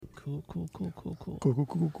Cool. Cool.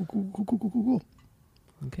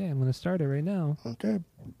 Okay, I'm going to start it right now. Okay.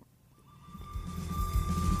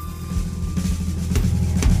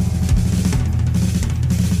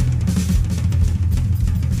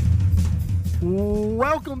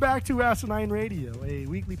 Welcome back to Asinine Radio, a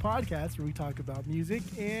weekly podcast where we talk about music,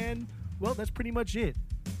 and, well, that's pretty much it.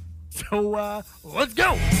 So, let's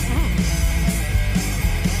go!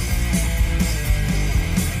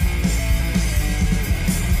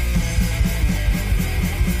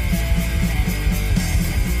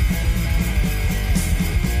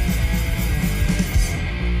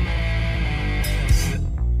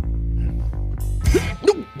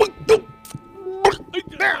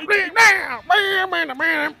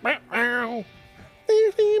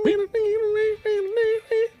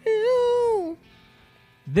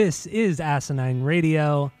 This is Asinine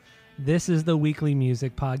Radio. This is the weekly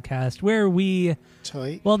music podcast where we,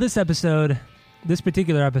 well, this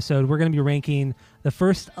particular episode, we're going to be ranking the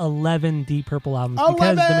first 11 Deep Purple albums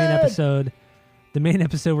because the main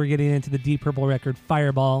episode we're getting into the Deep Purple record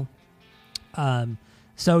Fireball.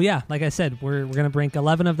 So yeah, like I said, we're going to rank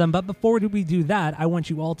 11 of them. But before we do that, I want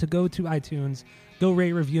you all to go to iTunes, go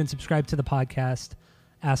rate, review, and subscribe to the podcast,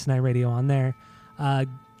 Asinine Radio on there.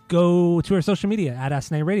 Go to our social media at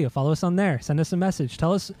Asinine Radio. Follow us on there. Send us a message.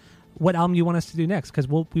 Tell us what album you want us to do next because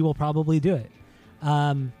we will probably do it.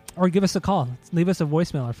 Or give us a call. Leave us a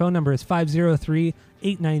voicemail. Our phone number is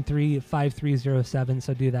 503-893-5307.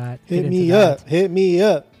 So do that. Hit me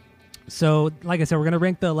up. So, like I said, we're going to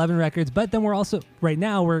rank the 11 records, but then we're all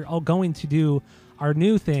going to do our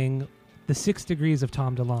new thing, the 6 Degrees of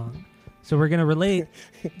Tom DeLonge. So we're going to relate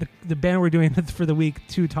the band we're doing for the week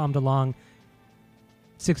to Tom DeLonge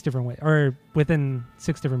 6 different ways, or within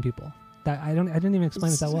 6 different people. That I didn't even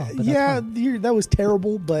explain it that well. But that was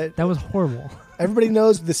terrible, but that was horrible. Everybody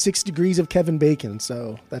knows the 6 degrees of Kevin Bacon,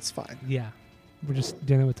 so that's fine. Yeah, we're just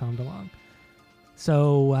dealing with Tom DeLonge.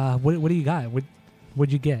 So what do you got?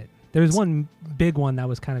 What'd you get? There's one big one that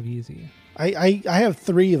was kind of easy. I have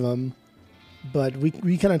 3 of them, but we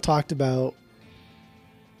kind of talked about.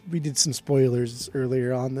 We did some spoilers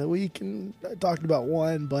earlier on the week, and I talked about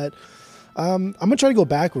one, but I'm gonna try to go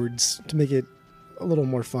backwards to make it a little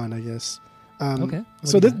more fun, I guess. Okay.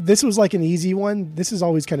 So this was like an easy one. This is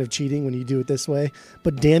always kind of cheating when you do it this way.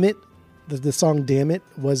 But Damn It, the song Damn It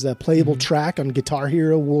was a playable track on Guitar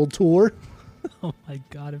Hero World Tour. Oh my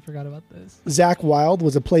God, I forgot about this. Zakk Wylde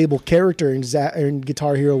was a playable character in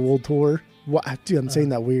Guitar Hero World Tour. What? Dude, I'm saying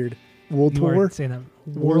that weird. World Tour? Saying that.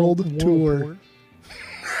 World Tour.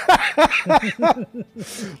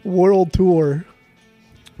 World Tour.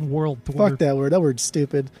 World Tour. Fuck that word. That word's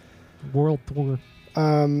stupid. World Tour.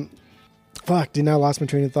 Fuck, dude, now I lost my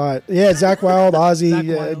train of thought. Yeah, Zakk Wylde,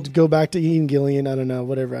 Ozzy, go back to Ian Gillan. I don't know,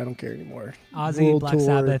 whatever. I don't care anymore. Ozzy, World Black Tour.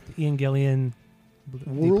 Sabbath, Ian Gillan.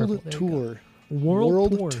 World Tour.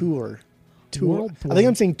 World Tour. I think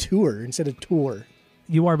I'm saying tour instead of tour.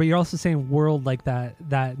 You are, but you're also saying world like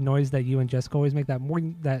that noise that you and Jessica always make. That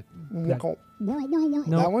one. That one.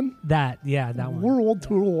 That one. World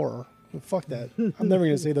Tour. Fuck that. I'm never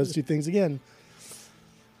gonna say those 2 things again.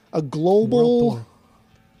 A global.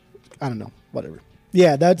 I don't know. Whatever.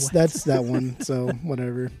 Yeah, that's that one. So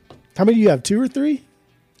whatever. How many do you have? 2 or 3?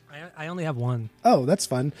 I only have 1. Oh, that's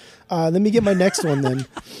fun. Let me get my next one then.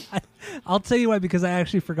 I'll tell you why, because I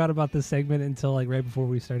actually forgot about this segment until like right before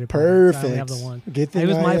we started. Perfect. So I only have the 1. Good thing it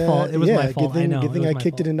was my fault. It was my fault. Good thing I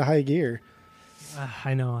kicked it into high gear.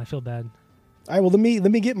 I know. I feel bad. All right. Well, let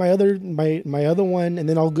me get my other one, and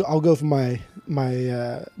then I'll go for my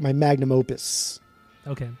magnum opus.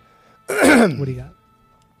 Okay. What do you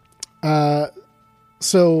got?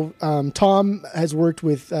 So Tom has worked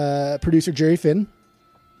with producer Jerry Finn.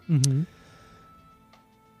 Mm-hmm.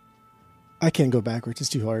 I can't go backwards. It's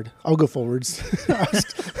too hard. I'll go forwards. I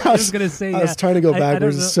was going to say, I was trying to go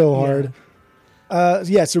backwards. It's so hard.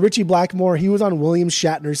 Yeah. So Richie Blackmore, he was on William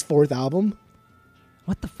Shatner's 4th album.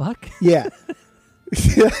 What the fuck? Yeah.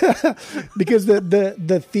 Because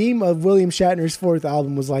the theme of William Shatner's 4th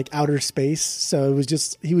album was like outer space. So it was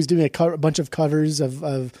just, he was doing a bunch of covers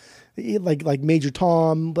of like Major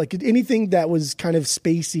Tom, like anything that was kind of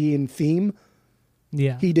spacey in theme.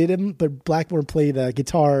 Yeah. He did him, but Blackmore played a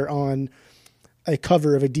guitar on a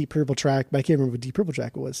cover of a Deep Purple track, but I can't remember what Deep Purple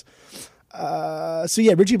track it was. So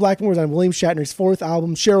yeah, Richie Blackmore was on William Shatner's 4th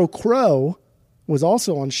album. Sheryl Crow was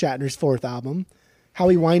also on Shatner's 4th album.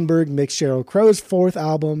 Howie Weinberg mixed Sheryl Crow's 4th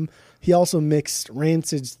album. He also mixed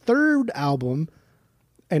Rancid's 3rd album,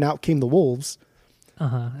 and Out Came the Wolves.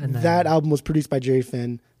 And that album was produced by Jerry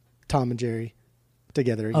Finn, Tom and Jerry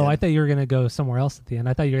together again. Oh, I thought you were going to go somewhere else at the end.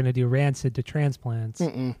 I thought you were going to do Rancid to Transplants.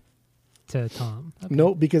 Mm-mm. to Tom. Okay.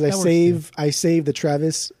 Nope, because I saved the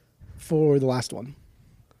Travis for the last one.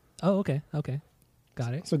 Oh, okay.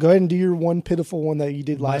 Got it. So go ahead and do your one pitiful one that you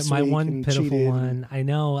did last week. My one pitiful one. I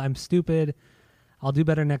know, I'm stupid. I'll do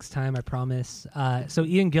better next time, I promise. So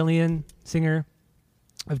Ian Gillan, singer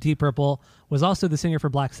of Deep Purple, was also the singer for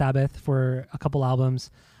Black Sabbath for a couple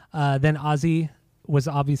albums. Then Ozzy was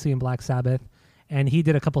obviously in Black Sabbath, and he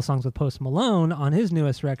did a couple songs with Post Malone on his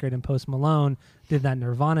newest record, and Post Malone did that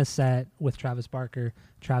Nirvana set with Travis Barker.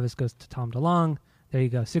 Travis goes to Tom DeLonge. There you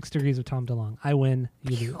go. 6 degrees of Tom DeLonge. I win,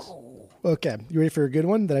 you lose. Okay. You ready for a good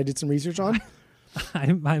one that I did some research on?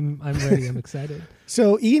 I'm ready. I'm excited.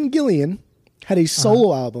 So Ian Gillan had a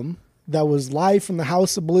solo album that was live from the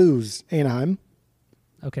House of Blues, Anaheim.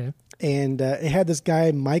 Okay. And it had this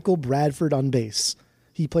guy, Michael Bradford, on bass.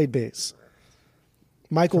 He played bass.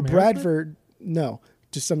 Michael Bradford, no,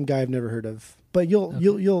 just some guy I've never heard of. But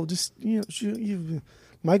you'll just,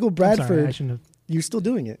 Michael Bradford, I'm sorry, you're still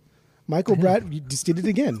doing it. Michael Brad, you just did it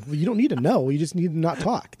again. You don't need to know. You just need to not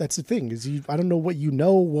talk. That's the thing. I don't know what you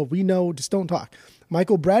know, what we know. Just don't talk.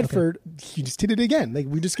 Michael Bradford, he just did it again. Like,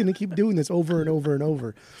 we're just going to keep doing this over and over and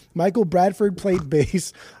over. Michael Bradford played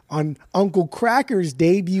bass on Uncle Kracker's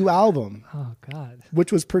debut album. Oh, God.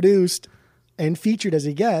 Which was produced and featured as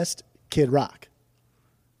a guest Kid Rock.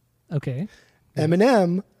 Okay.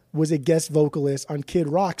 Eminem was a guest vocalist on Kid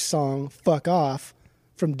Rock's song Fuck Off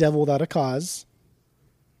from Devil Without a Cause.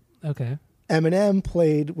 Okay. Eminem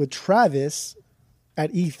played with Travis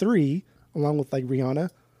at E3 along with like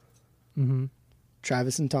Rihanna. Mm-hmm.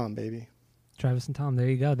 Travis and Tom, baby. Travis and Tom. There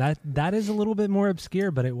you go. That is a little bit more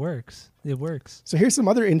obscure, but it works. It works. So here's some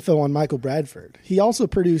other info on Michael Bradford. He also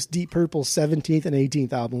produced Deep Purple's 17th and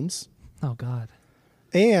 18th albums. Oh, God.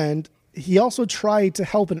 And he also tried to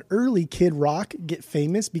help an early Kid Rock get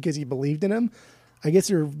famous because he believed in him. I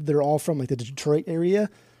guess they're all from like the Detroit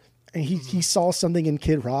area. And he saw something in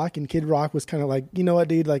Kid Rock, and Kid Rock was kind of like, you know what,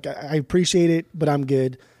 dude, like I appreciate it, but I'm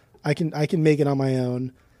good. I can make it on my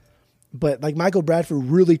own. But like Michael Bradford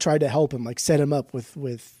really tried to help him, like set him up with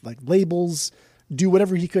like labels, do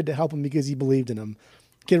whatever he could to help him because he believed in him.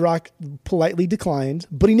 Kid Rock politely declined,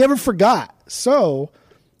 but he never forgot. So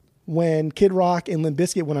when Kid Rock and Limp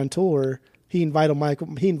Bizkit went on tour, he invited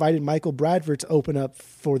Michael Bradford to open up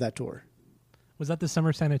for that tour. Was that the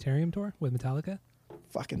Summer Sanitarium tour with Metallica?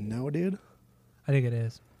 Fucking no, dude. I think it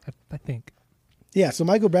is. I think. Yeah, so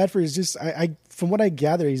Michael Bradford is just, I from what I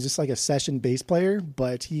gather, he's just like a session bass player,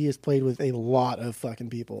 but he has played with a lot of fucking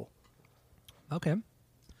people. Okay.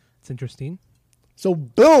 It's interesting. So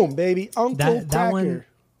boom, baby, Uncle Kracker.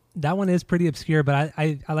 That one is pretty obscure, but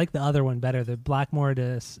I like the other one better. The Blackmore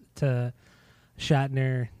to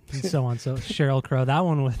Shatner and so on. So Sheryl Crow. That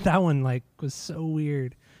one was so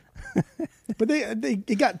weird. But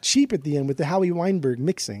it got cheap at the end with the Howie Weinberg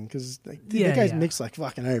mixing because the guys mix like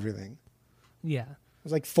fucking everything. Yeah, it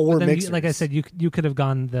was like 4 mixers. Like I said, you could have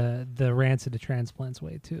gone the Rancid to Transplants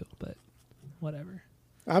way too, but whatever.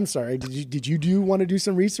 I'm sorry. Did you want to do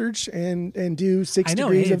some research and do 6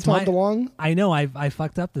 degrees of Tom DeLonge? I know I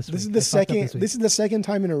fucked up this week. This is the second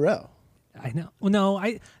time in a row. I know. Well,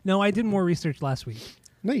 I did more research last week.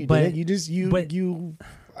 No, you didn't.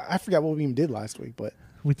 I forgot what we even did last week, but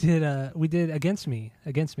we did Against Me.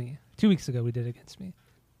 2 weeks ago we did Against Me.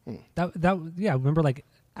 Remember like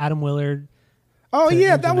Adam Willard. Oh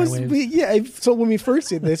yeah, that was So when we first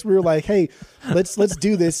did this, we were like, "Hey, let's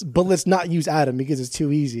do this, but let's not use Adam because it's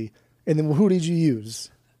too easy." And then who did you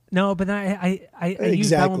use? No, but I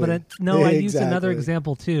used that one, but I used another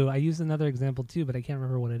example too. But I can't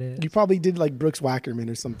remember what it is. You probably did like Brooks Wackerman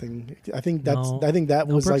or something. I think that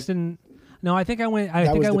was Brooks like. No, I think I went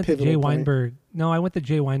the Jay Weinberg. No, I went the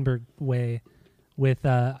Jay Weinberg way with.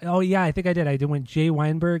 I think I did. I went Jay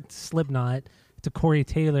Weinberg, Slipknot, to Corey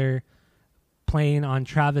Taylor, playing on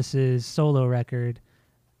Travis's solo record,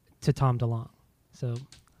 to Tom DeLonge. So,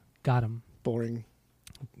 got him. Boring.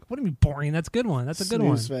 What do you mean boring? That's a good one. That's a good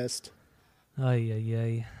one. Snooze fest.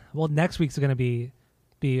 Ay. Well, next week's going to be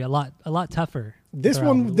a lot tougher. This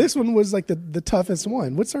one was like the toughest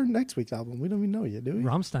one. What's our next week's album? We don't even know yet, do we?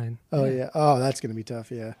 Rammstein. Oh yeah. Oh, that's gonna be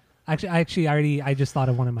tough. Yeah. Actually, I just thought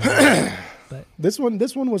of one in my head. But this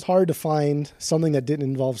one was hard to find something that didn't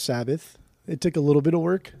involve Sabbath. It took a little bit of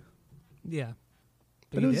work. Yeah,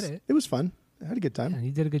 but you did it. It was fun. I had a good time. Yeah,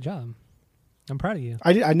 you did a good job. I'm proud of you.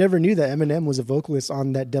 I never knew that Eminem was a vocalist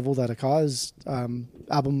on that Devil Without a Cause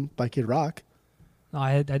album by Kid Rock. No,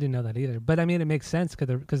 I didn't know that either. But I mean, it makes sense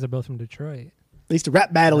because they're both from Detroit. They used to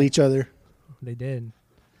rap battle each other. They did.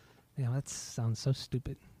 Yeah, that sounds so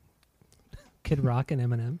stupid. Kid Rock and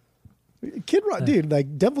Eminem. Kid Rock, dude,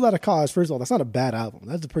 like Devil Without a Cause, first of all, that's not a bad album.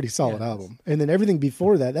 That's a pretty solid album. And then everything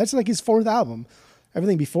before that, that's like his fourth album.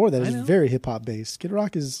 Everything before that is very hip hop based. Kid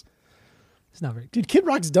Rock is. It's not very. Dude, Kid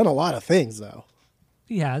Rock's done a lot of things though.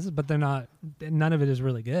 He has, but they're not. None of it is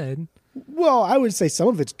really good. Well, I would say some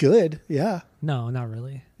of it's good. Yeah. No, not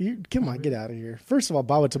really. Come on, get out of here. First of all,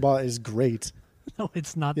 Baba Taba is great. No,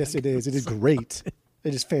 it's not. Yes, it is. It is great.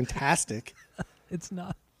 It is fantastic. It's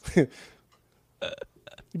not.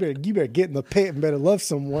 You better get in the pit and better love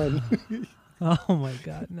someone. Oh my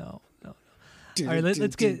God, no. All right,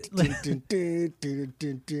 let's get.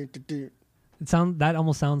 That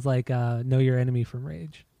almost sounds like "Know Your Enemy" from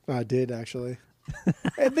Rage. I did actually.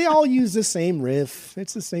 They all use the same riff.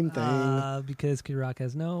 It's the same thing. Because Kid Rock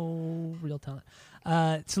has no real talent.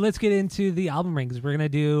 So let's get into the album rankings. We're gonna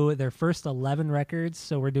do their first 11 records.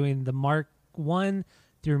 So we're doing the Mark 1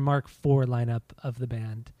 through Mark 4 lineup of the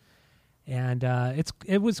band. And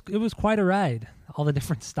it was quite a ride, all the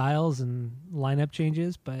different styles and lineup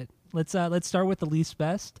changes. But let's start with the least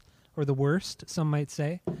best, or the worst, some might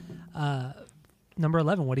say. Number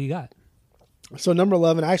 11, what do you got? So number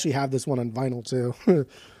 11, I actually have this one on vinyl too.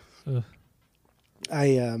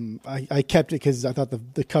 I kept it because I thought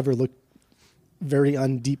the cover looked very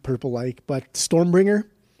Deep Purple like. But Stormbringer.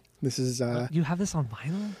 This is you have this on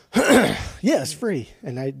vinyl? Yeah, it's free,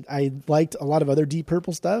 and I liked a lot of other Deep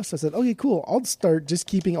Purple stuff. So I said, okay, cool. I'll start just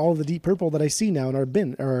keeping all of the Deep Purple that I see now in our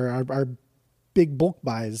bin or our big bulk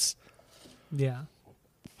buys. Yeah,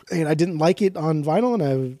 and I didn't like it on vinyl,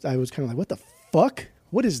 and I was kind of like, what the fuck?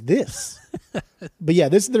 What is this? But yeah,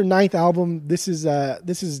 this is their 9th album. This is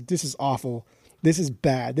awful. This is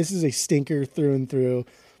bad. This is a stinker through and through.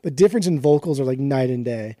 The difference in vocals are like night and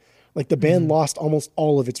day. Like the band lost almost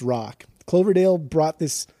all of its rock. Cloverdale brought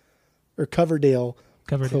this, or Coverdale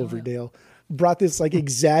brought this like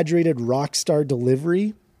exaggerated rock star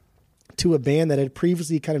delivery to a band that had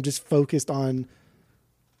previously kind of just focused on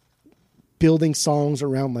building songs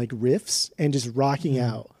around like riffs and just rocking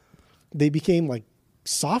out. They became like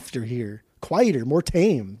softer here, quieter, more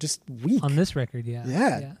tame, just weak. On this record,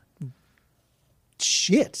 yeah.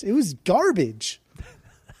 Shit, it was garbage.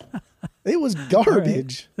 It was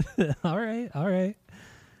garbage. All right.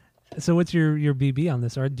 So what's your BB on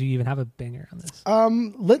this, or do you even have a banger on this?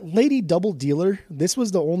 Lady Double Dealer. This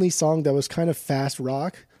was the only song that was kind of fast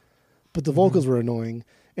rock, but the vocals were annoying.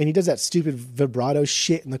 And he does that stupid vibrato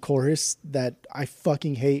shit in the chorus that I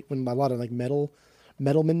fucking hate when a lot of like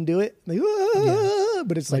metalmen do it. Like,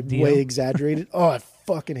 but it's like way exaggerated. Oh, I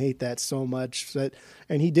fucking hate that so much.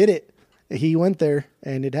 And he did it. He went there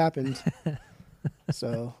and it happened.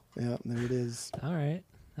 So yeah, there it is. All right.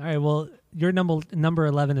 Well, your number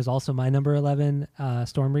 11 is also my number 11,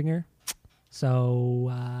 Stormbringer.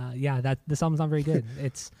 So yeah, this album's not very good.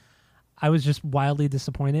 I was just wildly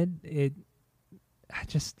disappointed. I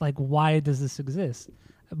just like, why does this exist?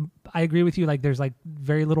 I agree with you. Like, there's like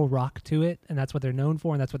very little rock to it, and that's what they're known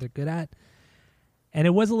for, and that's what they're good at. And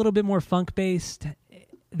it was a little bit more funk based.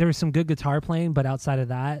 There was some good guitar playing, but outside of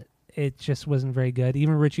that, it just wasn't very good.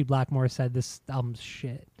 Even Richie Blackmore said this album's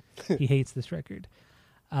shit. He hates this record.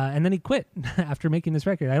 And then he quit after making this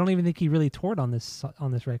record. I don't even think he really toured on this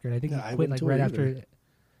record. I think he quit like right after.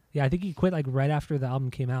 Yeah, I think he quit like right after the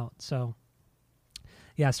album came out. So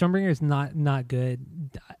yeah, Stormbringer is not good.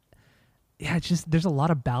 Yeah, it's just there's a lot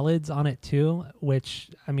of ballads on it too, which,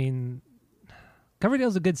 I mean,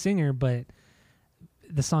 Coverdale's a good singer, but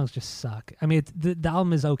the songs just suck. I mean, the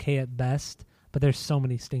album is okay at best, but there's so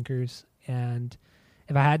many stinkers. And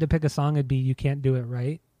if I had to pick a song, it'd be "You Can't Do It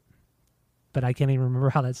Right." But I can't even remember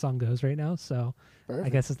how that song goes right now, so perfect. I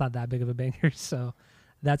guess it's not that big of a banger. So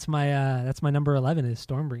that's my number 11 is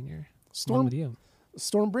Stormbringer. With you.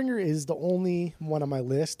 Stormbringer is the only one on my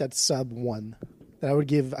list that's sub 1 that I would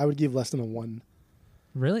give less than a 1.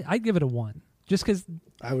 Really? I'd give it a 1 just because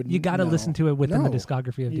you got to listen to it within the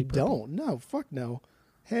discography of Deep Purple. You don't. No, fuck no.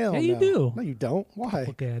 Hell yeah, no. you do. No, you don't.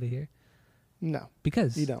 Why? Get out of here. No.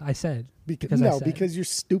 Because you don't. I said. Because you're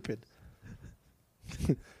stupid.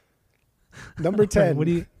 Number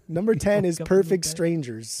 10. Number 10 is Perfect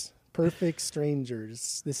Strangers. Perfect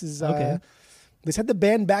Strangers. This is okay. This had the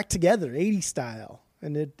band back together, 80s style,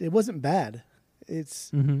 and it wasn't bad.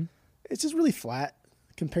 It's just really flat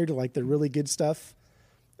compared to like the really good stuff.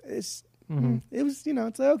 It was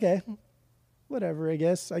it's like, okay, whatever, I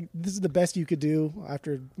guess. This is the best you could do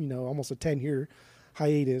after almost a 10-year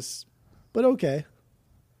hiatus, but okay.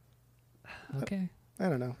 Okay. I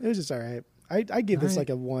don't know. It was just all right. I give this like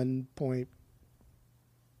a 1.0.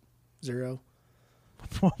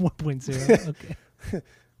 1.0. Okay.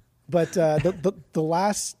 But the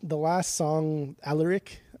last song,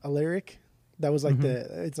 Alaric, That was like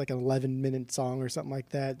it's like an 11-minute song or something like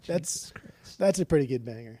that. That's a pretty good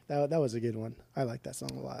banger. That was a good one. I like that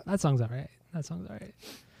song a lot. That song's all right.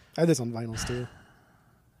 I have this on vinyls too.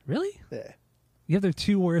 Really? Yeah. You have their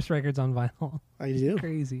 2 worst records on vinyl. I do.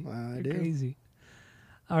 Crazy. I do. Crazy.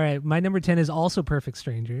 All right, my number 10 is also Perfect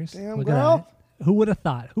Strangers. Damn, Look girl. at that. Who would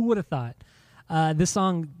have thought? This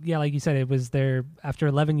song, yeah, like you said, it was their, after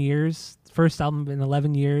 11 years, first album in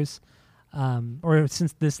 11 years, or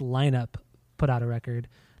since this lineup put out a record.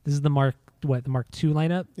 This is the Mark II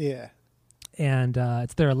lineup? Yeah. And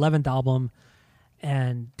it's their 11th album.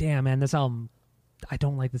 And damn, man, this album, I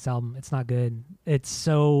don't like this album. It's not good. It's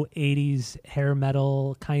so 80s hair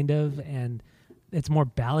metal kind of, and it's more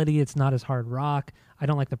ballady. It's not as hard rock. I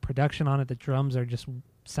don't like the production on it. The drums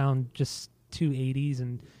sound just too 80s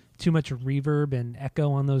and too much reverb and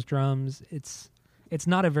echo on those drums. It's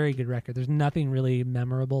not a very good record. There's nothing really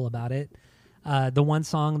memorable about it. The one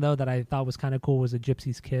song though that I thought was kind of cool was A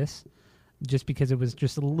Gypsy's Kiss, just because it was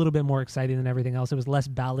just a little bit more exciting than everything else. It was less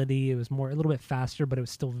ballady. It was a little bit faster, but it was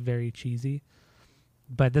still very cheesy.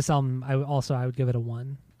 But this album, I would give it a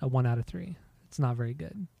 1 out of 3. It's not very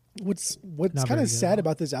good. What's kind of sad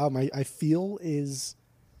about this album, I feel, is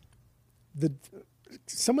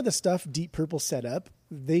some of the stuff Deep Purple set up,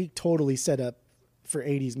 they totally set up for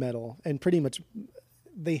 80s metal, and pretty much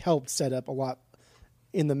they helped set up a lot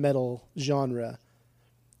in the metal genre.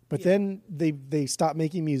 But then they stopped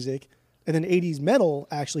making music, and then 80s metal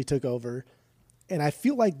actually took over. And I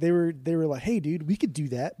feel like they were like, hey, dude, we could do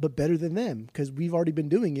that, but better than them, because we've already been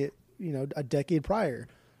doing it, a decade prior.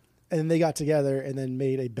 And then they got together and then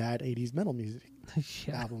made a bad 80s metal music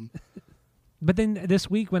album. But then this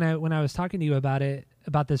week when I was talking to you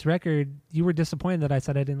about this record, you were disappointed that I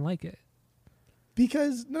said I didn't like it.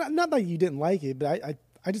 Because not that you didn't like it, but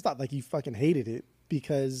I just thought like you fucking hated it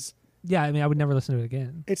because yeah, I mean I would never listen to it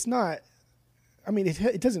again. It's not. I mean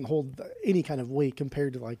it doesn't hold any kind of weight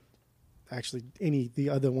compared to like actually the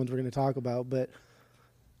other ones we're going to talk about. But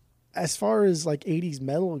as far as like 80s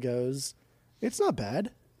metal goes, it's not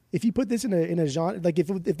bad. If you put this in a genre, like if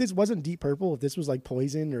this wasn't Deep Purple, if this was like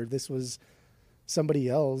Poison or if this was somebody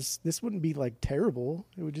else, this wouldn't be like terrible.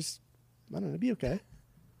 It would just, I don't know, it'd be okay.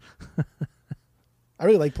 I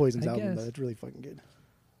really like Poison's album though. It's really fucking good.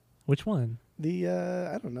 Which one? The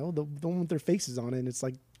I don't know, the one with their faces on it. And it's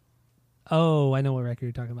like, oh, I know what record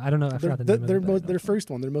you're talking about. I don't know. I forgot the name of it. Their first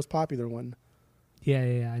one, their most popular one.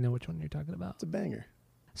 Yeah. I know which one you're talking about. It's a banger.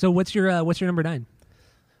 So what's your number 9?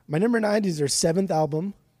 My number 9 is their 7th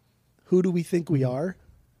album. Who Do We Think We Are?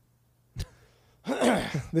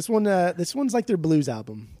 This one's like their blues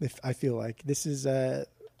album. If I feel like this is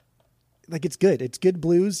like it's good. It's good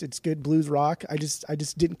blues. It's good blues rock. I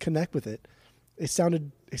just didn't connect with it. It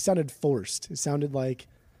sounded forced. It sounded like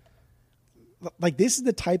this is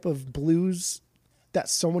the type of blues that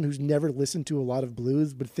someone who's never listened to a lot of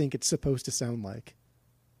blues would think it's supposed to sound like.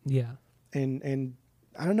 Yeah. And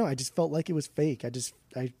I don't know. I just felt like it was fake.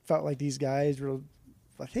 I felt like these guys were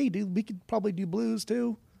like, hey, dude, we could probably do blues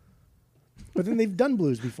too. But then they've done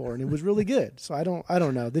blues before, and it was really good. So I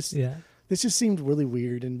don't know. This just seemed really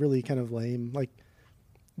weird and really kind of lame, like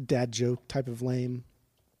dad joke type of lame.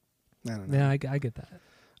 I don't know. Yeah, I get that.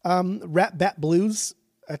 Rat Bat Blues.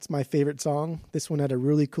 That's my favorite song. This one had a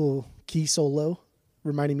really cool key solo,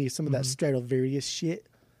 reminding me of some of that Stradivarius shit.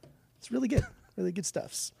 It's really good. Really good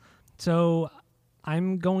stuffs. So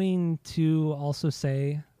I'm going to also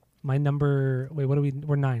say my number. Wait, what are we?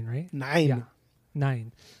 We're 9, right? 9. Yeah,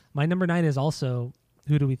 9. My number 9 is also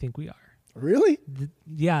Who Do We Think We Are? Really?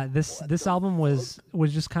 Yeah. This album was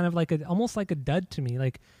just kind of like almost like a dud to me.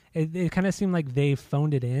 Like it kind of seemed like they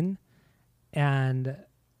phoned it in, and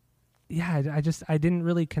yeah, I didn't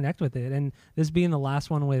really connect with it. And this being the last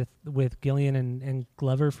one with Gillian and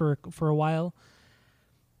Glover for a while,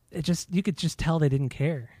 you could just tell they didn't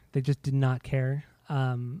care. They just did not care.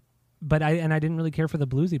 But I didn't really care for the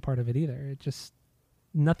bluesy part of it either. It just,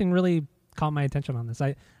 nothing really caught my attention on this.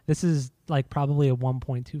 This is like probably a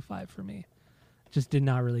 1.25 for me. Just did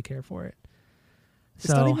not really care for it. It's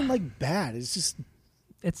not even like bad. It's just,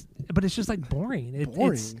 but it's just like boring.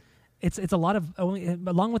 Boring. It's a lot of,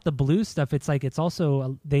 along with the blues stuff. It's like, it's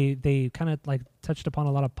also, they kind of like touched upon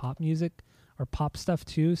a lot of pop music or pop stuff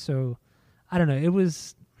too. So I don't know.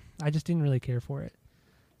 I just didn't really care for it.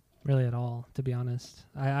 Really at all, to be honest.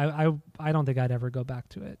 I don't think I'd ever go back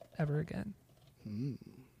to it ever again.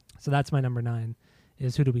 So that's my number 9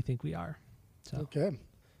 is Who Do We Think We Are? So, okay.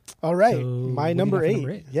 All right. So my number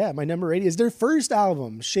 8. Yeah, my number 8 is their first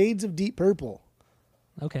album, Shades of Deep Purple.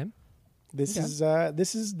 Okay. This is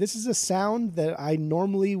a sound that I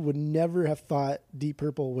normally would never have thought Deep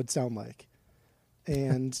Purple would sound like.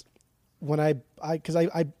 And when I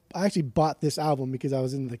actually bought this album because I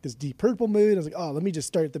was in like this Deep Purple mood. I was like, oh, let me just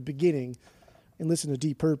start at the beginning and listen to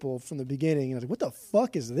Deep Purple from the beginning. And I was like, what the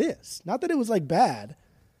fuck is this? Not that it was like bad,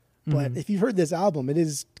 but if you've heard this album, it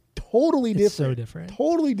is totally different. So different.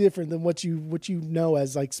 Totally different than what you know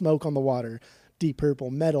as like Smoke on the Water, Deep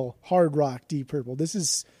Purple, metal, hard rock, Deep Purple. This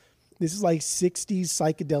is like 60s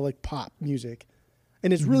psychedelic pop music.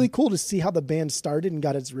 And it's really cool to see how the band started and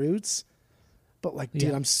got its roots. But like,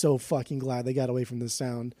 dude, I'm so fucking glad they got away from this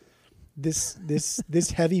sound. This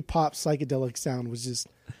heavy pop psychedelic sound was just,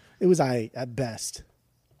 it was at best.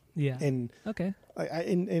 Yeah. And okay.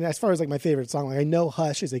 And as far as like my favorite song, like I know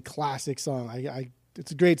Hush is a classic song.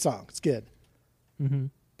 It's a great song. It's good. Mm-hmm.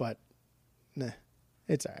 But nah,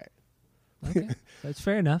 it's all right. Okay. That's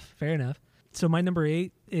fair enough. Fair enough. So my number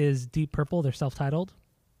 8 is Deep Purple. They're self-titled.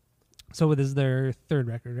 So this is their third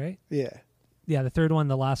record, right? Yeah. Yeah, the third one,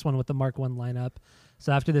 the last one with the Mark I lineup.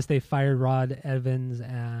 So after this, they fired Rod Evans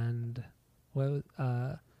and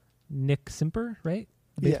Nick Simper, right?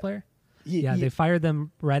 The bass player? Yeah, they fired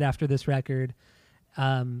them right after this record.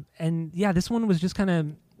 And yeah, this one was just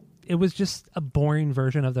it was just a boring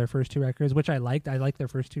version of their first 2 records, which I liked. I liked their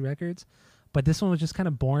first 2 records. But this one was just kind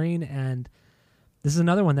of boring. And this is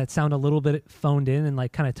another one that sounded a little bit phoned in and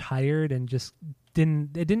like kind of tired and just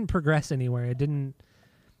didn't progress anywhere.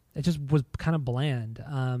 It just was kind of bland.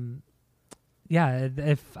 Yeah,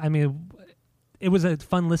 it was a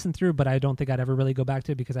fun listen through, but I don't think I'd ever really go back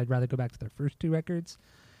to it because I'd rather go back to their first 2 records.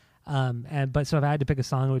 But so if I had to pick a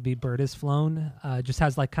song, it would be Bird Has Flown. It just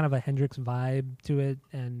has like kind of a Hendrix vibe to it,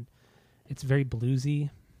 and it's very bluesy.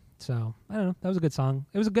 So I don't know. That was a good song.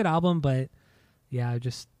 It was a good album, but yeah,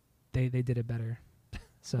 just they did it better.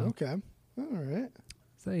 So okay, all right.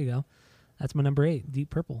 So there you go. That's my number 8, Deep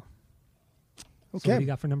Purple. Okay. So what do you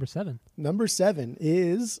got for number 7? Number 7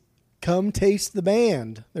 is Come Taste the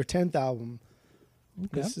Band, their 10th album.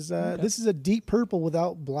 Okay. This is a Deep Purple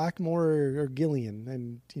without Blackmore or Gillian,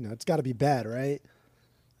 and it's got to be bad, right?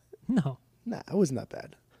 No, it wasn't that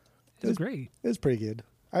bad. It was great. It was pretty good.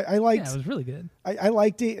 I liked. Yeah, it was really good. I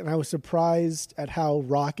liked it, and I was surprised at how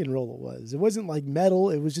rock and roll it was. It wasn't like metal;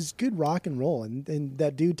 it was just good rock and roll. And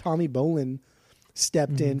that dude Tommy Bolin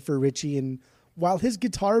stepped in for Richie, and while his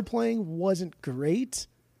guitar playing wasn't great,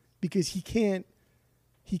 because he can't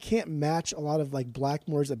match a lot of like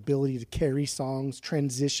Blackmore's ability to carry songs,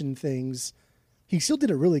 transition things. He still did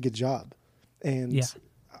a really good job, and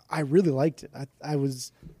I really liked it.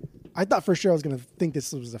 I thought for sure I was going to think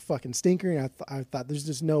this was a fucking stinker, and I thought there's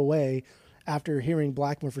just no way after hearing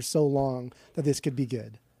Blackmore for so long that this could be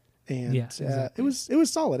good. And exactly. It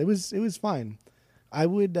was solid. It was fine. I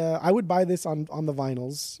would buy this on the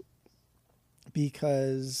vinyls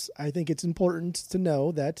because I think it's important to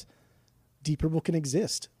know that Deep Purple can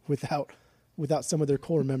exist without some of their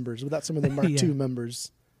core members, without some of their Mark II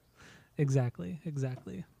members. Exactly.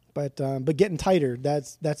 But Getting Tighter,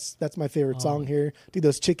 that's my favorite song here. Dude,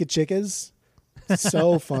 those Chicka Chickas,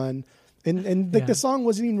 so fun. And the song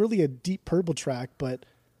wasn't even really a Deep Purple track, but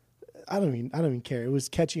I don't even care. It was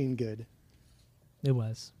catchy and good. It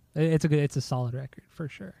was. It's a solid record for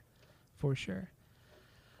sure.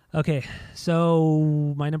 Okay,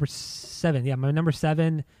 so my number 7. Yeah, my number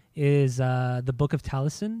 7 is the Book of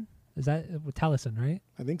Taliesin. Is that Taliesin, right?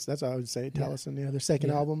 I think so. That's how I would say it. Taliesin. Yeah, their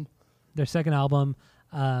second album. Their second album,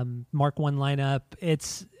 Mark I lineup.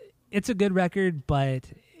 It's a good record, but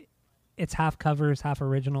it's half covers, half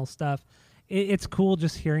original stuff. It's cool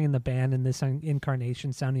just hearing the band in this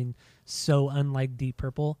incarnation sounding so unlike Deep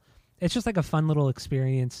Purple. It's just like a fun little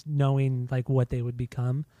experience knowing like what they would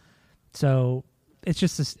become. So it's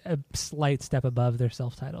just a slight step above their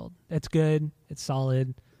self-titled. It's good. It's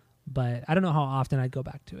solid, but I don't know how often I'd go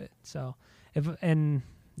back to it. So I didn't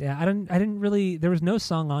really, there was no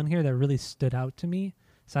song on here that really stood out to me.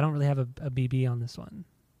 So I don't really have a BB on this one.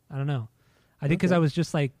 I don't know. I think because I was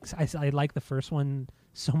just like, I like the first one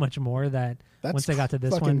so much more that once I got to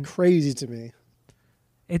this one, crazy to me.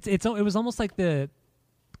 It was almost like the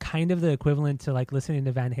kind of the equivalent to like listening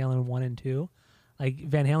to Van Halen 1 and 2. Like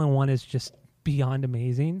Van Halen 1 is just beyond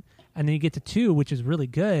amazing, and then you get to 2, which is really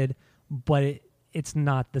good, but it's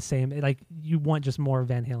not the same. Like you want just more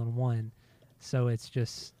Van Halen 1, so it's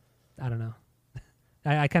just, I don't know.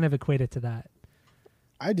 I kind of equate it to that.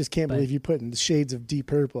 I just can't believe you putting the shades of Deep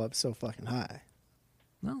Purple up so fucking high.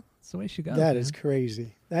 Well, it's the way she goes. That is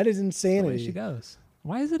crazy. That is insanity. That's the way she goes.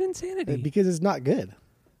 Why is it insanity? Because it's not good.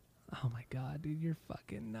 Oh my god, dude, you're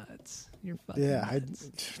fucking nuts. You're fucking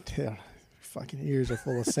nuts. Fucking ears are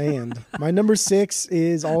full of sand. My number 6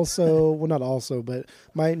 is also, well, not also, but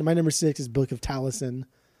my number 6 is Book of Taliesin.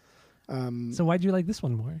 So why'd you like this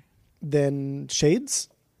one more than Shades?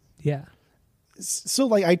 Yeah. So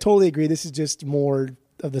like I totally agree. This is just more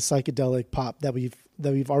of the psychedelic pop that we've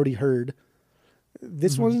already heard.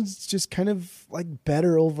 This one's just kind of like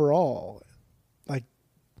better overall. Like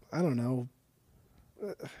I don't know.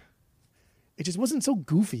 It just wasn't so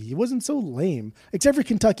goofy. It wasn't so lame. Except for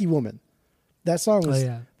Kentucky Woman. That song's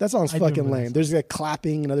fucking lame. There's like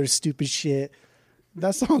clapping and other stupid shit.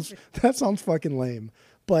 That song's fucking lame.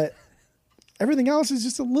 But everything else is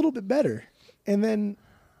just a little bit better. And then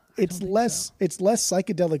it's less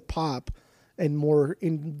psychedelic pop and more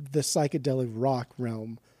in the psychedelic rock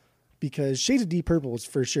realm, because Shades of Deep Purple is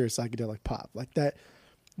for sure psychedelic pop. Like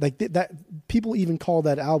that people even call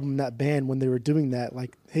that album, that band, when they were doing that,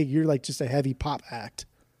 like, hey, you're like just a heavy pop act.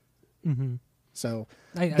 Mm-hmm. So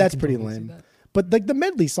that's pretty lame. But like the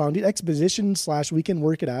medley song, dude, Exposition / We Can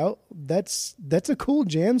Work It Out, that's a cool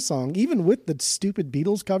jam song, even with the stupid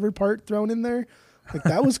Beatles cover part thrown in there. Like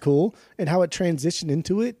that was cool, and how it transitioned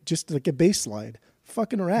into it, just like a bass slide,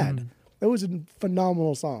 fucking rad. That was a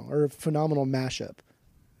phenomenal song, or a phenomenal mashup.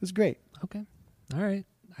 It was great. Okay, all right.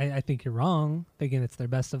 I think you're wrong, thinking it's their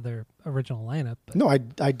best of their original lineup. But. No, I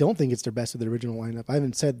don't think it's their best of their original lineup. I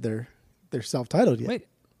haven't said they're self-titled yet.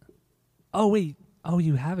 Wait. Oh,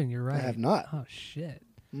 you haven't. You're right. I have not. Oh shit.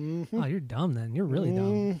 Oh, you're dumb then. You're really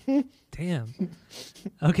dumb. Damn.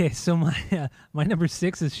 Okay, so my number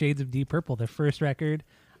 6 is Shades of Deep Purple, their first record.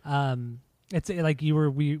 It's like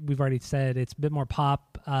we've already said, it's a bit more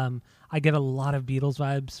pop. I get a lot of Beatles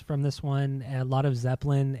vibes from this one, and a lot of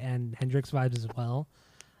Zeppelin and Hendrix vibes as well.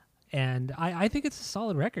 And I think it's a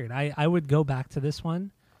solid record. I would go back to this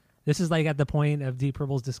one. This is like at the point of Deep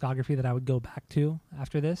Purple's discography that I would go back to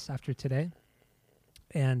after today.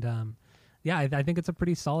 And I think it's a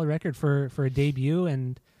pretty solid record for a debut,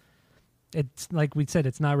 and it's like we said,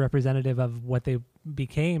 it's not representative of what they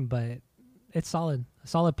became, but it's solid.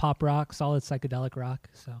 Solid pop rock, solid psychedelic rock.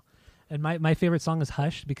 So, and my favorite song is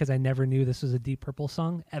Hush, because I never knew this was a Deep Purple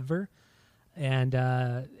song ever, and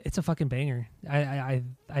it's a fucking banger. I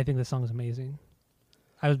think this song is amazing.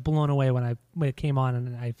 I was blown away when it came on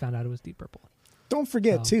and I found out it was Deep Purple. Don't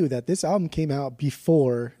forget too that this album came out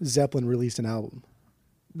before Zeppelin released an album.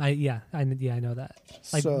 I know that.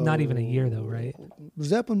 Like, so, not even a year though, right?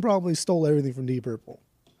 Zeppelin probably stole everything from Deep Purple.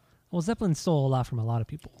 Well, Zeppelin stole a lot from a lot of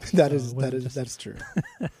people. That's true.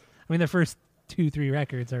 I mean, their first 2-3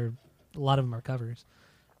 records a lot of them are covers.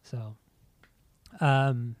 So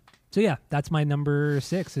yeah, that's my number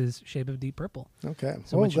 6 is Shape of Deep Purple. Okay.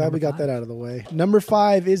 So well, glad we got that out of the way. Number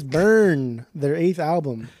 5 is Burn, their 8th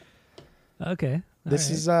album. Okay.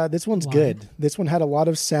 This one's good. This one had a lot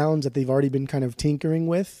of sounds that they've already been kind of tinkering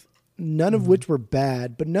with, none of which were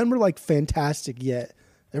bad, but none were like fantastic yet.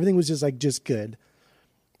 Everything was just good.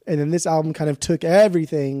 And then this album kind of took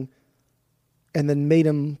everything and then made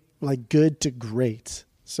them like good to great.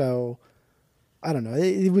 So I don't know.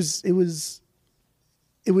 It was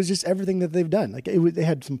just everything that they've done. Like it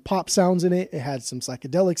had some pop sounds in it. It had some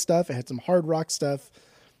psychedelic stuff. It had some hard rock stuff.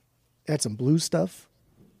 It had some blues stuff.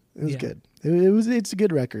 It was good. It's a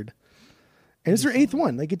good record, and it's their 8th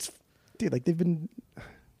one. Like they've been.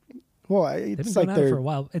 Well, it's like their for a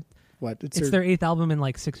while. It's their 8th album in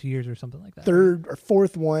like 6 years or something like that. 3rd or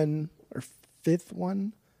 4th one or 5th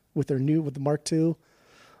one with the Mark II.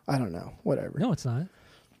 I don't know. Whatever. No, it's not.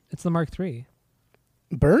 It's the Mark III.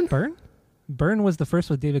 Burn was the first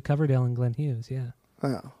with David Coverdale and Glenn Hughes. Yeah.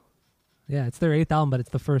 Oh. Yeah, it's their 8th album, but it's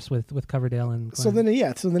the first with Coverdale and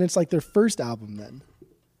Glenn. So then it's like their first album then.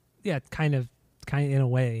 Yeah, kind of in a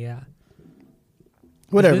way, yeah.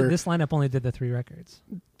 Whatever. This lineup only did the 3 records.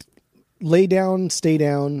 Lay Down, Stay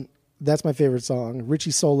Down. That's my favorite song.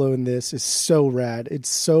 Richie solo in this is so rad. It's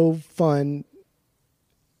so fun,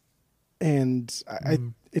 and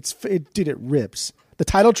it rips. The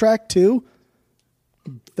title track too,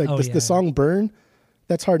 like the song "Burn."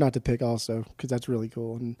 That's hard not to pick, also, because that's really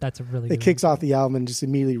cool. And that's a really. It kicks off the album and just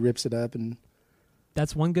immediately rips it up, and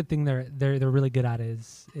that's one good thing they're really good at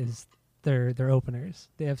is their openers.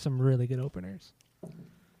 They have some really good openers.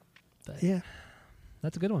 But yeah.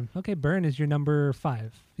 That's a good one. Okay, Burn is your number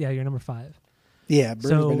 5. Yeah, your number 5. Yeah,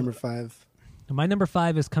 Burn is my number 5. My number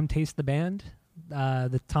 5 is Come Taste the Band,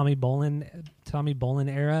 the Tommy Bolin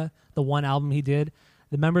era, the one album he did.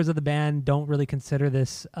 The members of the band don't really consider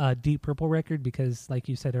this a Deep Purple record because, like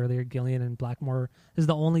you said earlier, Gillian and Blackmore is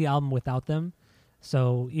the only album without them.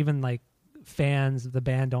 So even like fans of the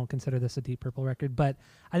band don't consider this a Deep Purple record. But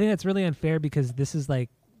I think that's really unfair because this is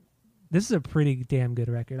a pretty damn good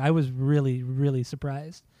record. I was really, really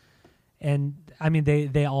surprised. And, I mean,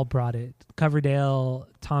 they all brought it. Coverdale,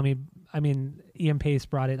 Ian Pace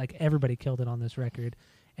brought it. Like, everybody killed it on this record.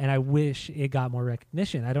 And I wish it got more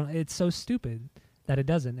recognition. It's so stupid. that it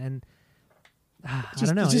doesn't. And I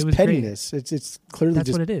don't know. It's just it was pettiness. Great. It's clearly That's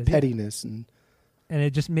just what it is, pettiness. And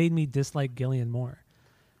it just made me dislike Gillian more.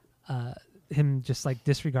 Him just like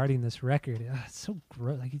disregarding this record. It's so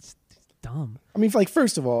gross. Like he's dumb. I mean, like,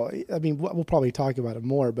 first of all, we'll probably talk about it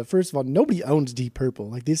more, but first of all, nobody owns Deep Purple.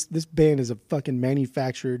 Like this band is a fucking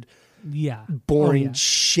manufactured, boring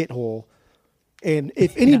shithole. And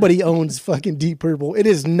if anybody owns fucking Deep Purple, it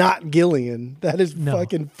is not Gillian. That is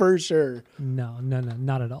fucking for sure. No,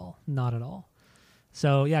 not at all. Not at all.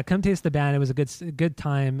 So yeah, come taste the band. It was a good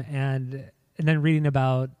time. And then reading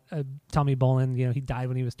about Tommy Bolin, he died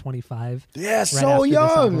when he was 25. Yeah, right, so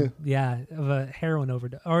young. Yeah, of a heroin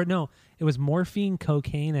overdose. Or no, it was morphine,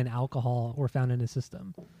 cocaine, and alcohol were found in his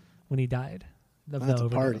system when he died of the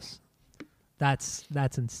overdose. That's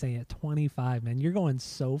insane. At 25, man, you're going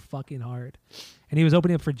so fucking hard. And he was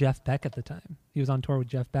opening up for Jeff Beck at the time. He was on tour with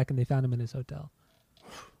Jeff Beck, and they found him in his hotel.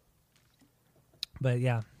 But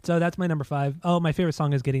yeah, so that's my number 5. Oh, my favorite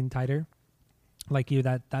song is Getting Tighter. Like you,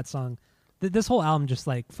 that song. This whole album just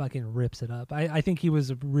like fucking rips it up. I think he was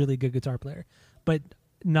a really good guitar player, but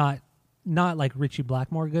not like Ritchie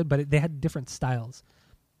Blackmore good, but they had different styles.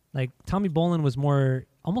 Like Tommy Bolin was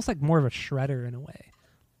almost like more of a shredder in a way.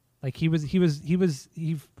 Like he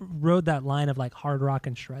rode that line of like hard rock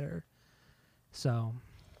and shredder. So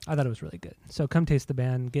I thought it was really good. So come taste the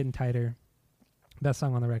band, Getting Tighter. Best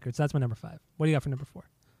song on the record. So that's my number 5. What do you got for number 4?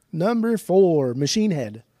 Number 4, Machine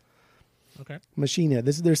Head. Okay. Machine Head.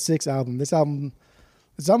 This is their 6th album. This album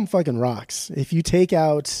fucking rocks. If you take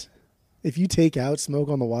out Smoke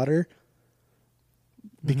on the Water,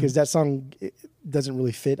 because that song doesn't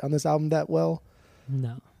really fit on this album that well.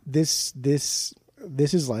 No. This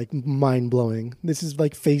is like mind blowing. This is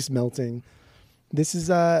like face melting. This is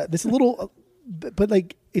a little, but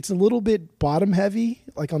like it's a little bit bottom heavy.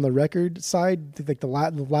 Like on the record side, like the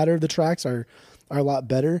latter of the tracks are a lot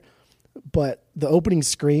better. But the opening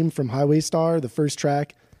scream from Highway Star, the first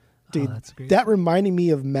track, dude, that reminded me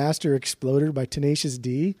of Master Exploder by Tenacious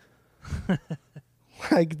D.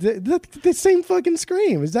 Like the same fucking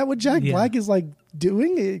scream. Is that what Jack Black is like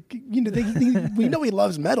doing? We know he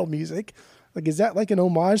loves metal music. Like, is that like an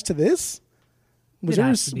homage to this? Was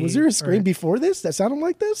there a scream before this that sounded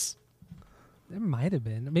like this? There might have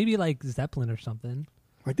been. Maybe like Zeppelin or something.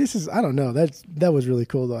 Like this is, I don't know. That was really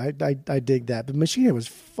cool though. I dig that. But Machine Head was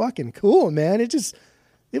fucking cool, man. It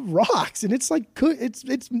rocks, and it's like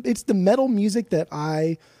it's the metal music that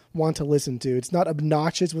I want to listen to. It's not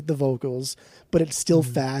obnoxious with the vocals, but it's still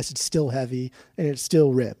fast. It's still heavy, and it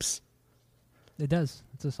still rips. It does.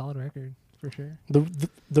 It's a solid record for sure.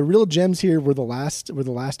 The real gems here were the last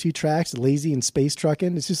 2 tracks, Lazy and Space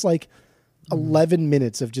Truckin'. It's just like 11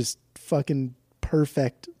 minutes of just fucking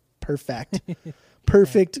perfect.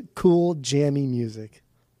 Cool, jammy music.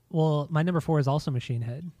 Well, my number 4 is also Machine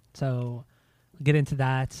Head. So I'll get into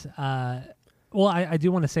that. Well, I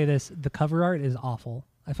do want to say this. The cover art is awful.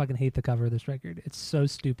 I fucking hate the cover of this record. It's so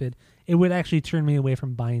stupid. It would actually turn me away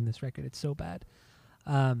from buying this record. It's so bad.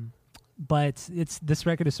 But this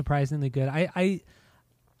record is surprisingly good. I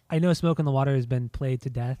know Smoke on the Water has been played to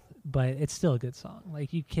death, but it's still a good song.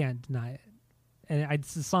 Like, you can't deny it. And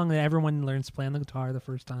it's a song that everyone learns to play on the guitar the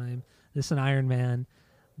first time. This is an Iron Man,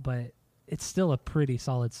 but it's still a pretty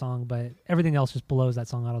solid song. But everything else just blows that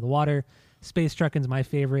song out of the water. Space Truckin's my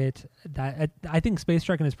favorite. I think Space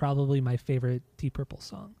Truckin' is probably my favorite Deep Purple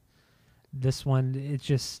song. This one,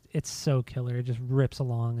 it's so killer. It just rips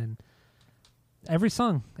along, and every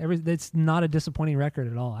song, it's not a disappointing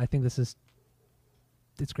record at all. I think it's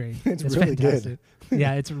great. It's really fantastic. Good.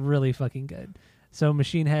 Yeah, it's really fucking good. So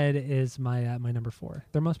Machine Head is my number 4.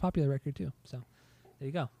 Their most popular record too. So there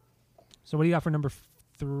you go. So what do you got for number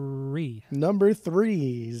 3? Number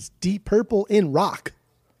 3 is Deep Purple in Rock.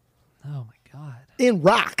 Oh my god. In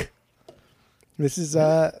Rock. This is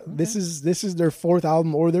this is their 4th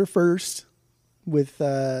album, or their first, with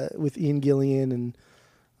Ian Gillan and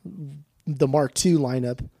the Mark II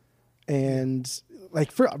lineup. And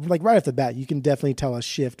like right off the bat, you can definitely tell a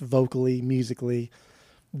shift vocally, musically.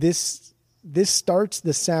 This starts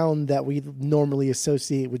the sound that we normally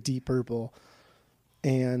associate with Deep Purple,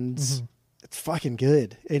 and it's fucking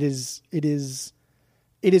good. It is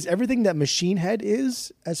everything that Machine Head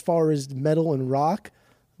is as far as metal and rock,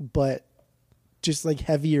 but just like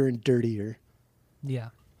heavier and dirtier. Yeah.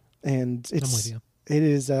 And I'm with you. It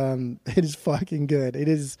is fucking good. It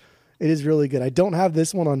is really good. I don't have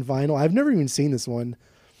this one on vinyl. I've never even seen this one,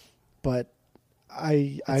 but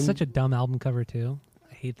it's such a dumb album cover too.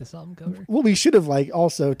 I hate this album cover. Well, we should have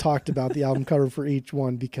also talked about the album cover for each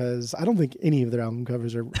one, because I don't think any of their album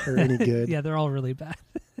covers are any good. Yeah, they're all really bad.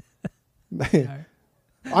 They are.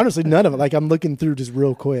 Honestly, none of it. Like I'm looking through just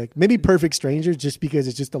real quick. Maybe Perfect Strangers just because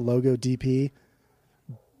it's just a logo DP.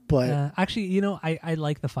 But actually, you know, I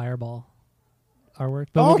like the Fireball artwork,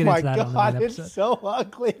 but we'll get into that on the main episode. It's so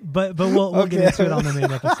ugly. But we'll get into it on the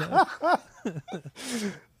main episode.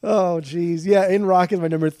 Oh, geez. Yeah, In Rock is my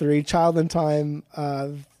number 3. Child in Time,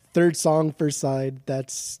 third song, first side.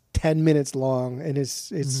 That's 10 minutes long, and it's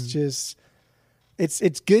just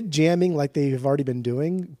it's good jamming like they've already been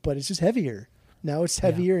doing, but it's just heavier. Now it's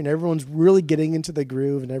heavier, and everyone's really getting into the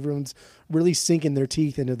groove, and everyone's really sinking their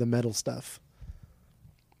teeth into the metal stuff.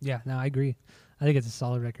 Yeah, no, I agree. I think it's a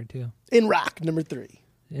solid record too. In Rock, number 3.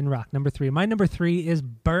 In Rock, number 3. My number 3 is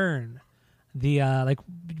Burn. The like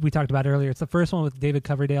we talked about earlier, it's the first one with David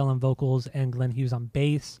Coverdale on vocals and Glenn Hughes on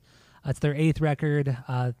bass. It's their 8th record,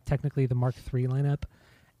 technically the Mark III lineup.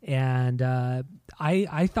 And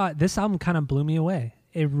I thought this album kind of blew me away.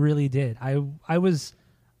 It really did. I was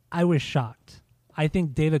shocked. I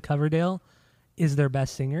think David Coverdale is their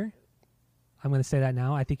best singer. I'm going to say that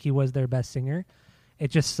now. I think he was their best singer.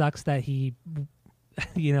 It just sucks that he,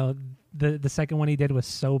 you know, the second one he did was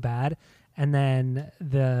so bad. And then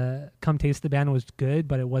the Come Taste the Band was good,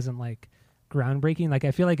 but it wasn't like groundbreaking. Like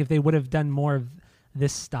I feel like if they would have done more of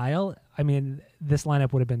this style, I mean, this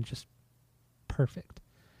lineup would have been just perfect.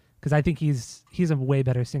 Because I think he's a way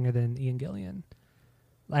better singer than Ian Gillan.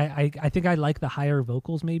 I think I like the higher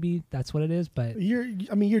vocals, maybe that's what it is. But you're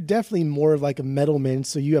definitely more of like a metalman,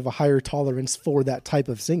 so you have a higher tolerance for that type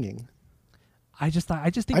of singing. I just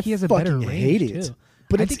think he has a better range hate it. too.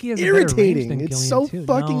 But it's irritating. It's so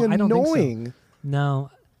fucking annoying. No.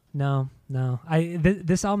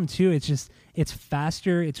 This album too. It's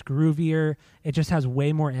faster. It's groovier. It just has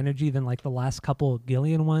way more energy than like the last couple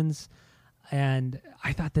Gillan ones. And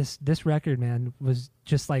I thought this record, man, was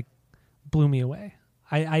just like blew me away.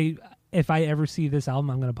 If I ever see this album,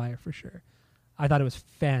 I'm gonna buy it for sure. I thought it was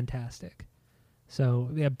fantastic. So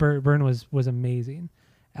yeah, Burn was amazing.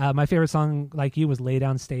 My favorite song, like you, was "Lay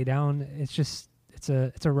Down, Stay Down." It's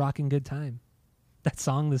a rocking good time. That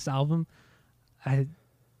song, this album,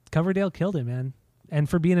 Coverdale killed it, man. And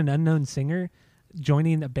for being an unknown singer,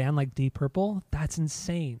 joining a band like Deep Purple, that's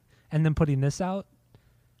insane. And then putting this out,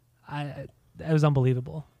 it was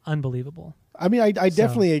unbelievable. I mean, I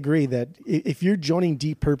definitely agree that if you're joining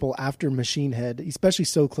Deep Purple after Machine Head, especially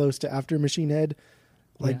so close to after Machine Head,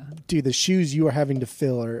 dude, the shoes you are having to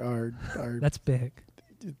fill are that's big,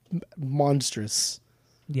 monstrous.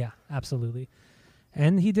 Yeah, absolutely.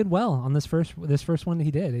 And he did well on this first one.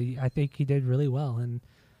 He did. I think he did really well. And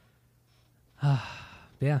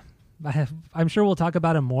yeah, I'm sure we'll talk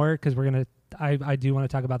about him more because I do want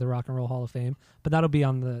to talk about the Rock and Roll Hall of Fame, but that'll be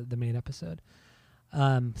on the main episode.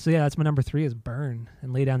 So yeah, that's my number 3 is Burn,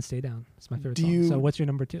 and Lay Down, Stay Down. It's my favorite song. So what's your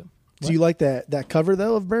number 2? Do you like that cover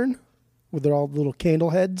though of Burn, with their all little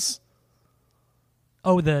candle heads?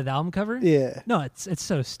 Oh, the album cover? Yeah. No, it's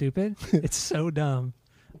so stupid. It's so dumb.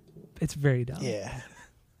 It's very dumb. Yeah.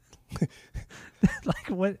 Like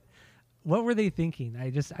what were they thinking?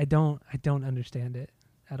 I don't understand it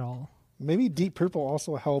at all. Maybe Deep Purple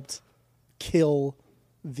also helped kill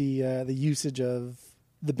the usage of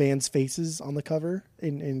the band's faces on the cover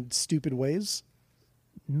in stupid ways.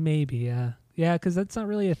 Maybe, yeah. Yeah, because that's not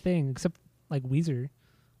really a thing, except like Weezer.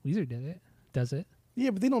 Weezer does it. Yeah,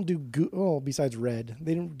 but they don't do besides Red,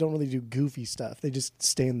 they don't really do goofy stuff. They just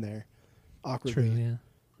stand there awkwardly. True, yeah.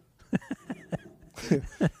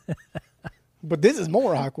 But this is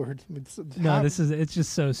more awkward. It's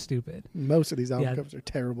just so stupid. Most of these album covers are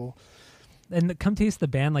terrible. And Come Taste the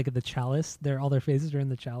Band, like at the chalice, all their faces are in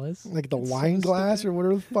the chalice. Like the wine glass or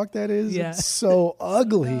whatever the fuck that is. Yeah. It's so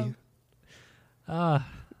ugly. I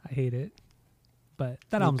hate it. But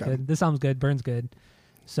that album's good. This album's good. Burn's good.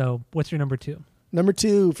 So what's your number 2? Number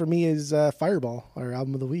 2 for me is Fireball, our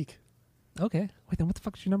album of the week. Okay. Wait, then what the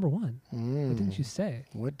fuck is your number 1? What didn't you say?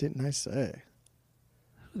 What didn't I say?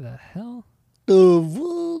 Who the hell?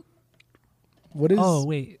 What is? Oh,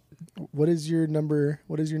 wait. What is your number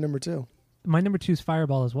 2? My number 2 is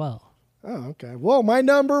Fireball as well. Oh, okay. Well, my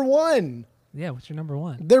number 1. Yeah, what's your number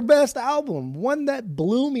 1? Their best album. One that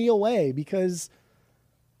blew me away because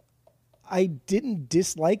I didn't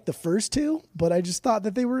dislike the first 2, but I just thought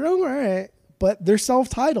that they were all right. But they're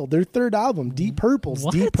self-titled. Their third album, Deep Purples.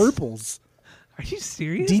 What? Deep Purples. Are you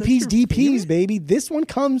serious? DPs, baby. This one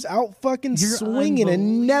comes out fucking swinging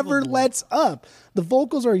and never lets up. The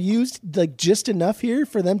vocals are used like just enough here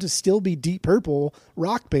for them to still be Deep Purple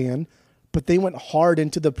rock band, but they went hard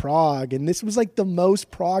into the prog, and this was like the most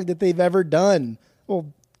prog that they've ever done.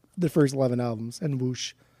 Well, the first 11 albums and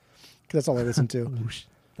Whoosh, because that's all I listened to. Whoosh.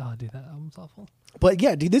 Oh, dude, that album's awful. But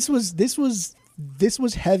yeah, dude, this was this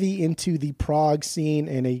was heavy into the prog scene,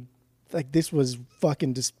 and this was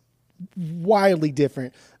fucking just wildly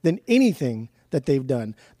different than anything that they've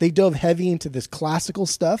done. They dove heavy into this classical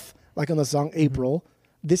stuff, like on the song April.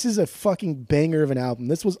 This is a fucking banger of an album.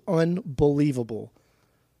 This was unbelievable.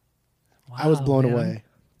 Wow, I was blown away.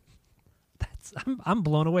 I'm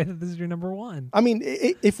blown away that this is your number one. I mean,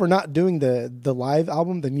 if we're not doing the live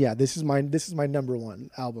album, then yeah, this is my number one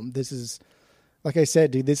album. This is, like I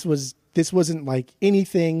said, dude, this wasn't like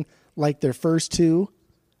anything like their first two,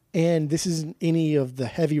 and this isn't any of the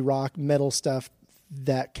heavy rock metal stuff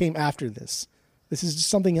that came after this. This is just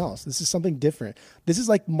something else. This is something different. This is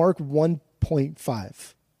like Mark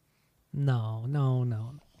 1.5.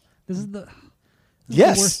 No. This is the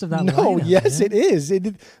yes. The worst of that no. lineup, yes, man. it is.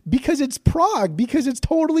 Because it's prog. Because it's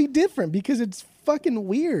totally different. Because it's fucking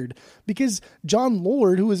weird. Because John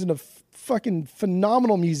Lord, who is a fucking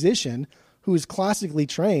phenomenal musician, who is classically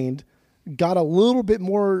trained, got a little bit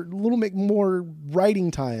more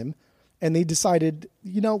writing time, and they decided,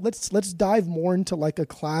 let's dive more into like a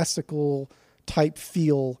classical type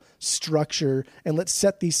feel structure, and let's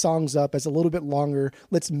set these songs up as a little bit longer.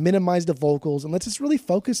 Let's minimize the vocals, and let's just really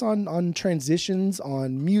focus on transitions,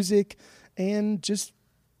 on music, and just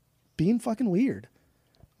being fucking weird.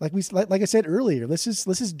 Like I said earlier, let's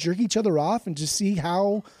just jerk each other off and just see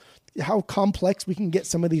how complex we can get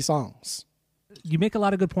some of these songs. You make a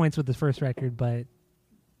lot of good points with the first record, but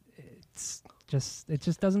it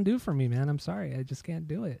just doesn't do for me, man. I'm sorry. I just can't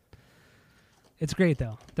do it. It's great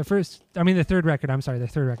though. The third record, I'm sorry, the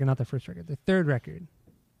third record, not the first record. The third record.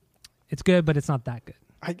 It's good, but it's not that good.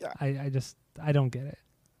 I don't get it.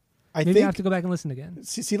 Maybe I have to go back and listen again.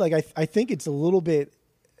 See, like I think it's a little bit,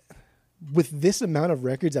 with this amount of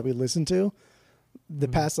records that we listened to the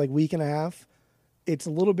past like week and a half, it's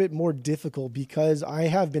a little bit more difficult because I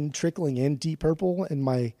have been trickling in Deep Purple in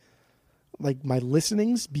my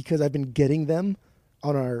listenings, because I've been getting them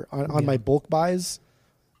on my bulk buys.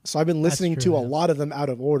 So I've been listening to a lot of them out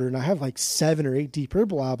of order, and I have like 7 or 8 Deep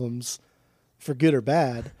Purple albums, for good or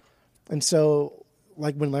bad. And so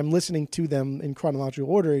like when I'm listening to them in chronological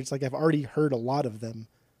order, it's like I've already heard a lot of them.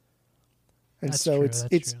 And That's so true,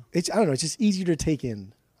 it's I don't know, it's just easier to take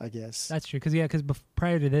in, I guess. That's true. Because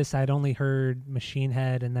prior to this, I'd only heard Machine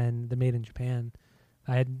Head and then the Made in Japan.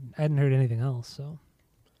 I hadn't heard anything else, so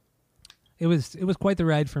it was quite the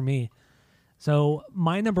ride for me. So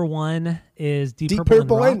my number one is Deep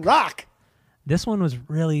Purple and Rock. This one was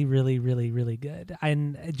really, really, really, really good.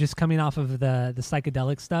 And just coming off of the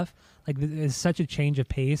psychedelic stuff, like it's such a change of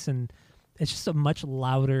pace, and it's just a much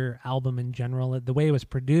louder album in general. The way it was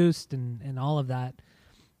produced and all of that,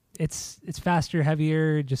 it's faster,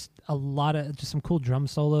 heavier, just some cool drum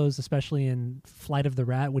solos, especially in Flight of the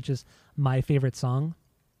Rat, which is my favorite song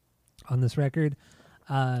on this record.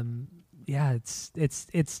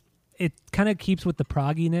 It kind of keeps with the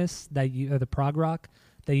progginess the prog rock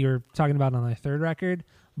that you were talking about on the third record,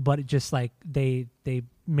 but it just like they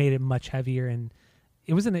made it much heavier, and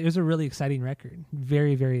it was a really exciting record,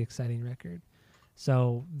 very, very exciting record.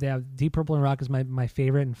 So Deep Purple and Rock is my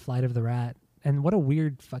favorite, and Flight of the Rat, and what a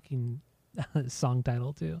weird fucking song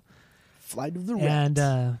title too. Flight of the Rat,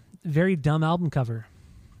 and very dumb album cover.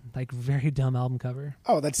 Like very dumb album cover.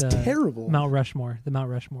 Oh, that's terrible. The Mount Rushmore.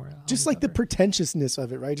 Just like cover. The pretentiousness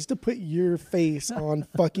of it, right? Just to put your face on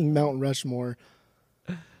fucking Mount Rushmore.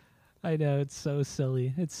 I know, it's so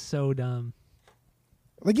silly. It's so dumb.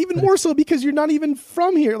 Like even more so because you're not even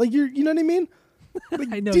from here. Like you know what I mean?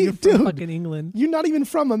 Like, I know, you're from fucking England. You're not even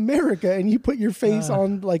from America, and you put your face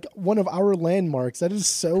on like one of our landmarks. That is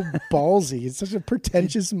so ballsy. It's such a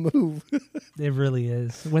pretentious move. It really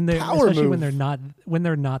is. Especially when they're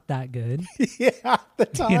not that good. Yeah, at the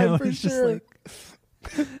time for sure.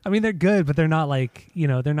 Just like, I mean, they're good, but they're not like,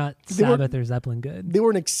 they're not Sabbath or Zeppelin good. They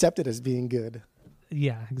weren't accepted as being good.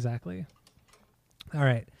 Yeah, exactly. All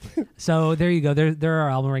right. So there you go. There are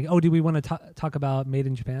album rankings. Oh, do we want to talk about Made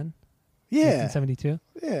in Japan? Yeah. 1972?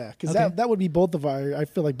 Yeah, because that would be I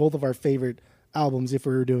feel like both of our favorite albums if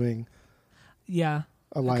we were doing a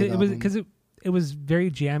live album. Because it was very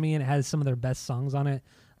jammy, and it has some of their best songs on it.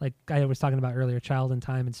 Like I was talking about earlier, Child in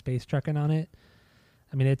Time and Space Truckin' on it.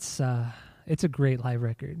 I mean, it's a great live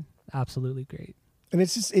record. Absolutely great. And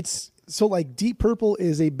it's so like Deep Purple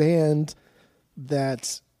is a band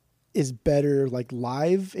that is better like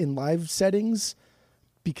live in live settings,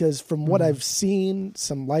 because from what I've seen,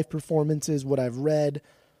 some live performances, what I've read,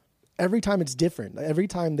 every time it's different. Every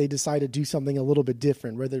time they decide to do something a little bit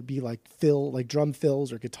different, whether it be like drum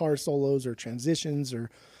fills or guitar solos or transitions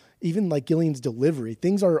or even like Gillian's delivery,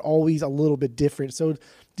 things are always a little bit different. So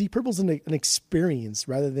Deep Purple's an experience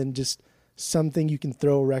rather than just something you can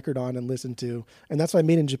throw a record on and listen to. And that's why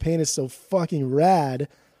Made in Japan is so fucking rad,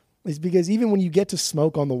 is because even when you get to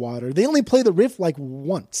Smoke on the Water, they only play the riff like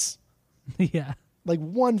once. Yeah. Like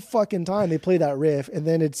one fucking time they play that riff, and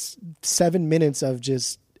then it's 7 minutes of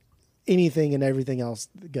just anything and everything else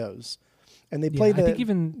that goes. And they play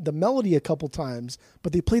the melody a couple times,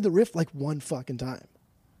 but they play the riff like one fucking time.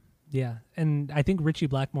 Yeah, and I think Ritchie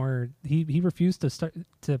Blackmore, he refused to start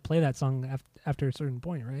to play that song after a certain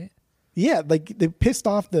point, right? Yeah, like they pissed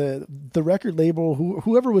off the record label,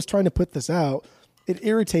 whoever was trying to put this out. It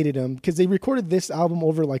irritated them because they recorded this album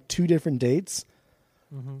over like 2 different dates.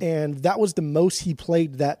 Mm-hmm. And that was the most he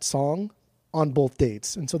played that song on both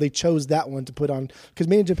dates. And so they chose that one to put on, because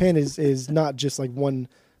Made in Japan is not just like one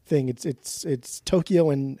thing. It's Tokyo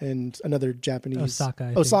and another Japanese.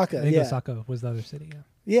 Osaka. I think yeah. Osaka was the other city, yeah.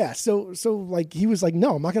 Yeah, so like he was like,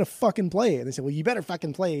 no, I'm not going to fucking play it. And they said, well, you better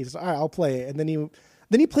fucking play it. He said, all right, I'll play it. And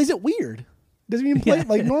then he plays it weird. Doesn't even play it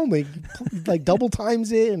like normally. Like double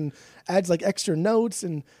times it and adds like extra notes.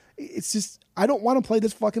 And it's just, I don't want to play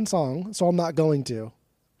this fucking song, so I'm not going to.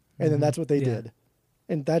 And then that's what they did.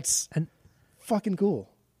 And that's fucking cool.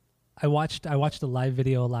 I watched a live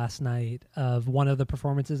video last night of one of the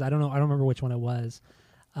performances. I don't remember which one it was.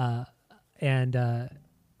 And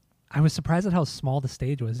I was surprised at how small the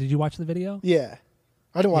stage was. Did you watch the video? Yeah.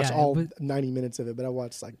 I didn't watch all 90 minutes of it, but I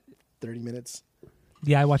watched like 30 minutes.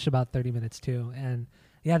 Yeah, I watched about 30 minutes too. And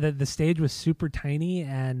yeah, the stage was super tiny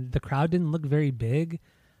and the crowd didn't look very big.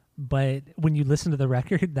 But when you listen to the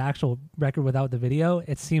record, the actual record without the video,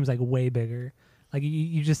 it seems like way bigger. Like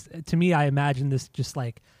you just, to me, I imagine this just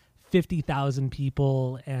like 50,000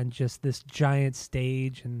 people and just this giant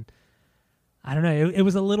stage. And I don't know, it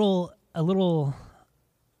was a little, I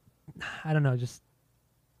don't know, just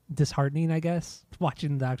disheartening, I guess,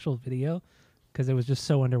 watching the actual video, because it was just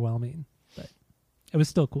so underwhelming. But it was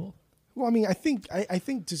still cool. Well, I mean, I think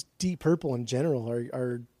just Deep Purple in general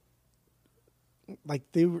are like,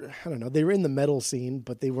 they were, I don't know, they were in the metal scene,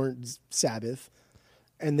 but they weren't Sabbath,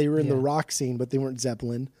 and they were in the rock scene, but they weren't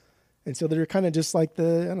Zeppelin. And so they're kind of just like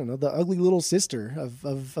the ugly little sister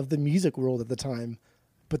of the music world at the time.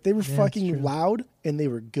 But they were fucking loud, and they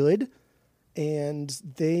were good, and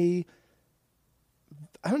they,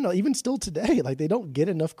 I don't know, even still today, like they don't get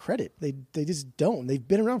enough credit. They just don't. They've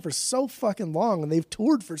been around for so fucking long, and they've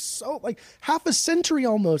toured for so, like, half a century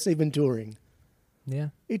almost they've been touring. Yeah.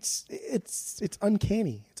 It's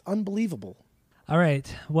uncanny. It's unbelievable. All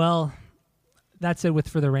right. Well, that's it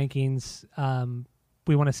for the rankings.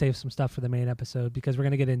 We want to save some stuff for the main episode because we're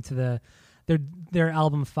going to get into their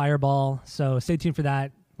album Fireball. So stay tuned for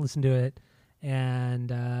that. Listen to it. And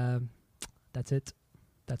that's it.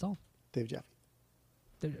 That's all. Dave Jaffe.